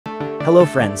Hello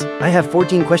friends, I have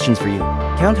 14 questions for you.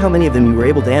 Count how many of them you were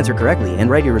able to answer correctly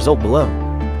and write your result below.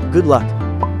 Good luck.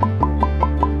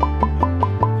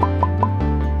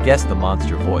 Guess the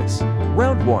monster voice.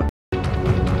 Round 1.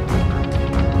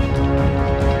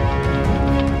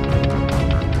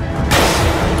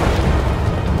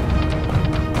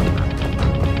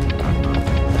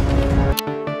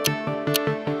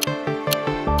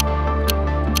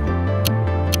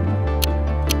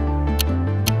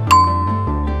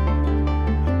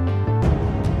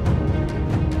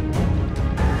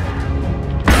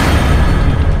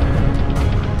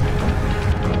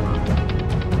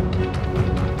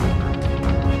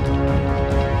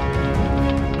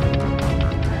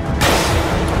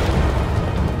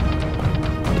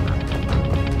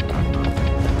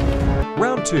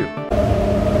 Round 2.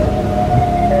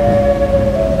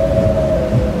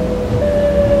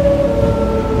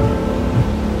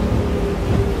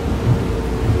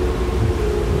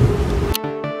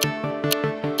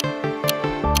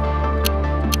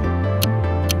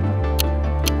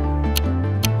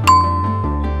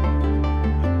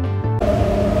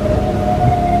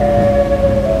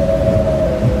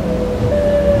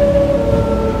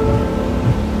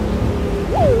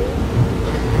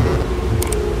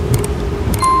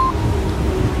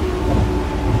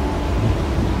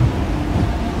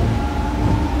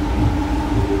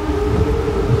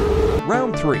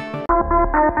 Round 3.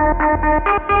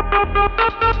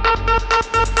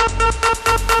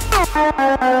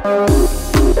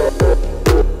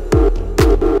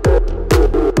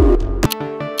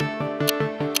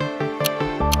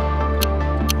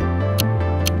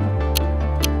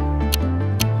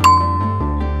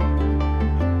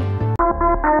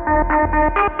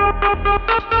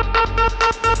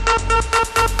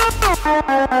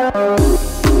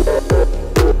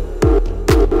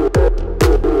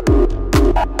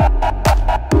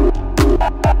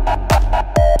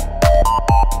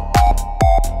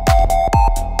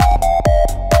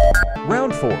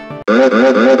 Round 4.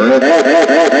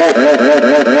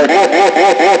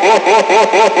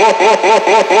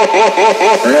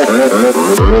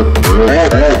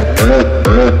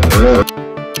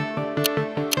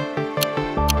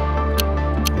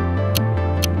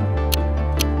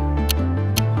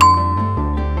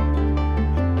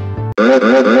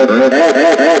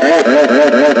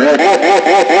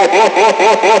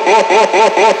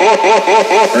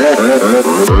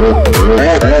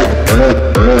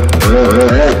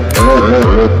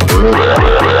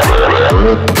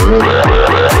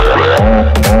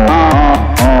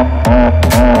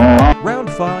 Round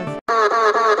 5.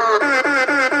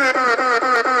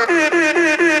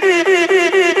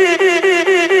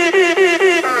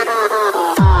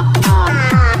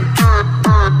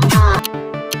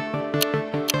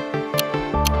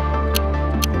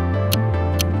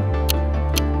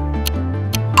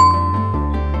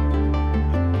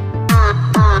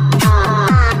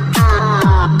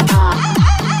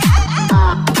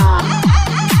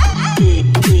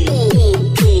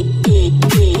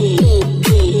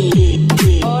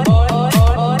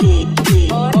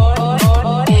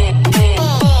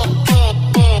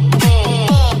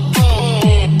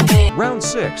 Round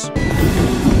 6.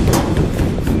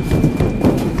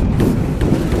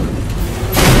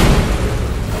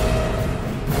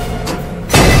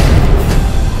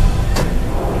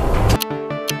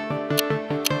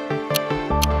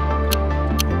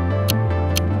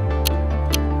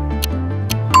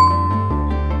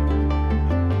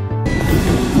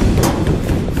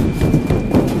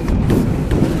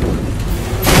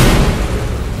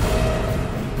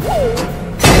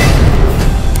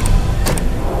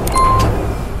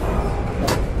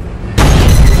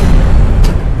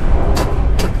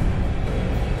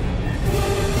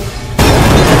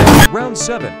 Round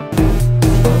 7.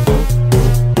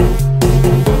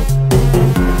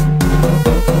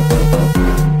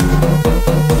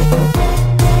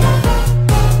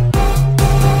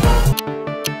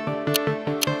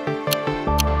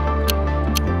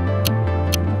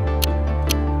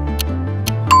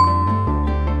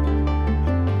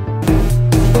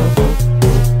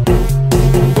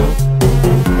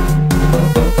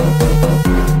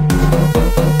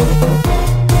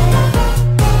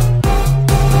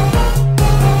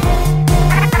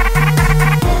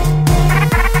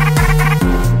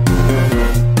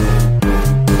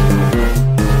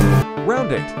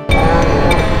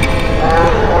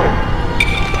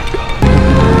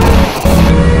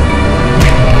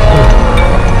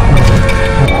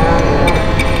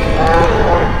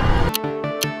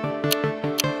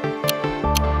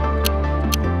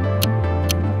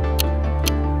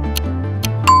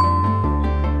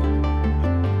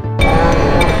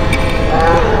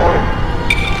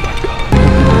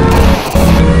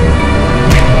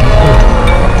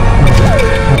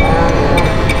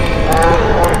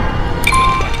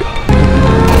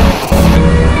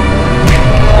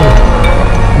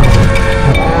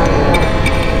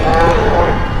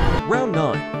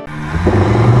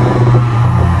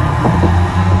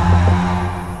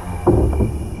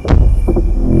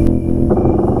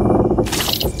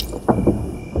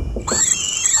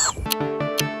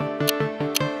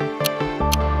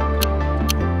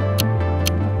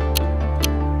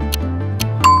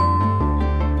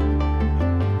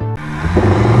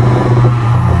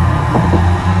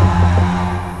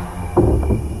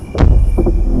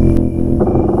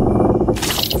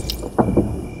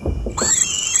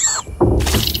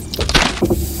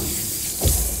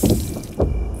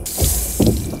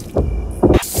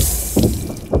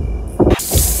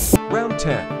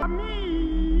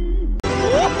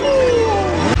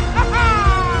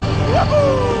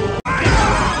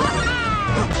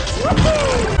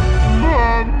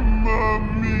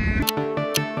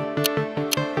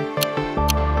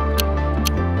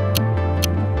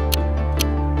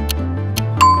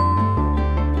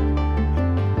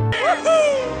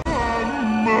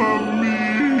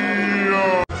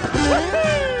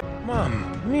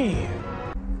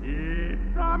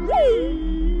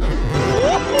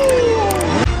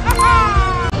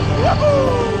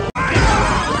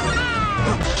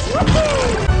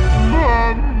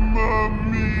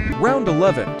 Round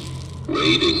 11.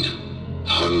 Waiting,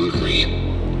 hungry.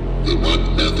 They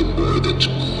want nothing more than to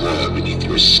claw beneath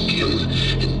your skin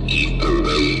and eat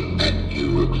away at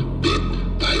you bit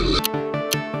by bit.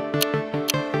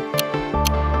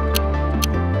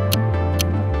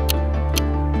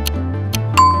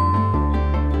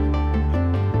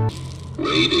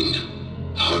 Waiting,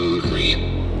 hungry.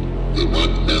 They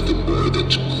want nothing more than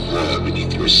to claw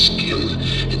beneath your skin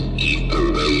and eat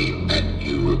away at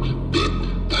you bit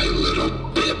by little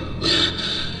bit.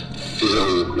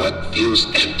 Fill what feels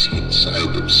empty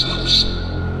inside themselves.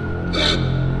 That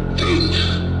thing.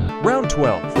 Round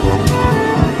 12.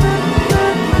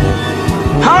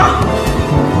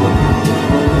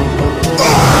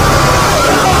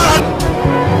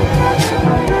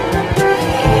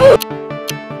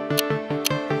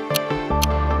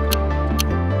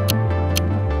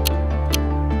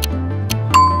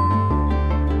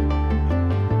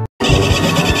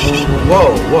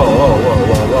 Whoa, whoa, whoa, whoa,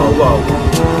 whoa, whoa, whoa.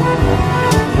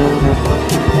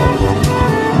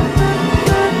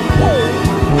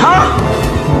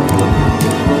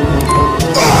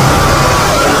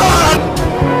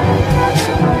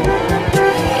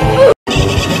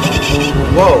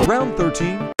 Whoa. Round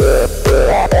 13.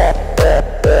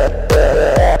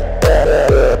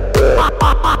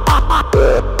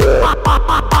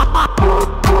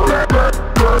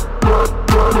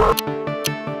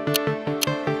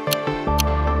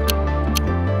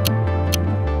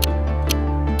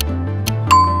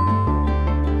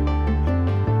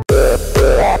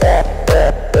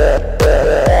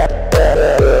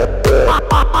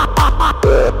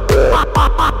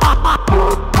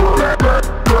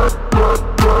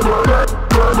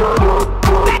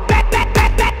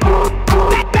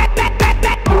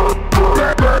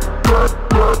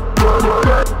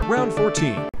 Round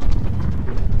 14.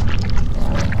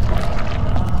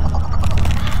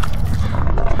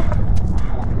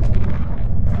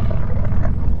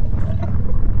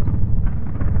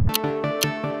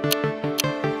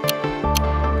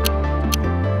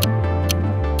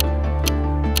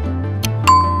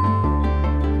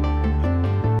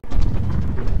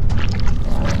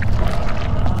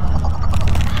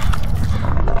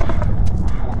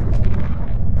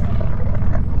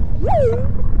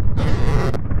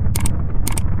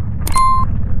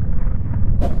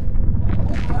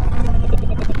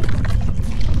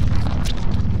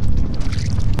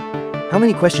 How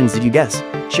many questions did you guess?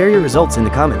 Share your results in the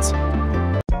comments.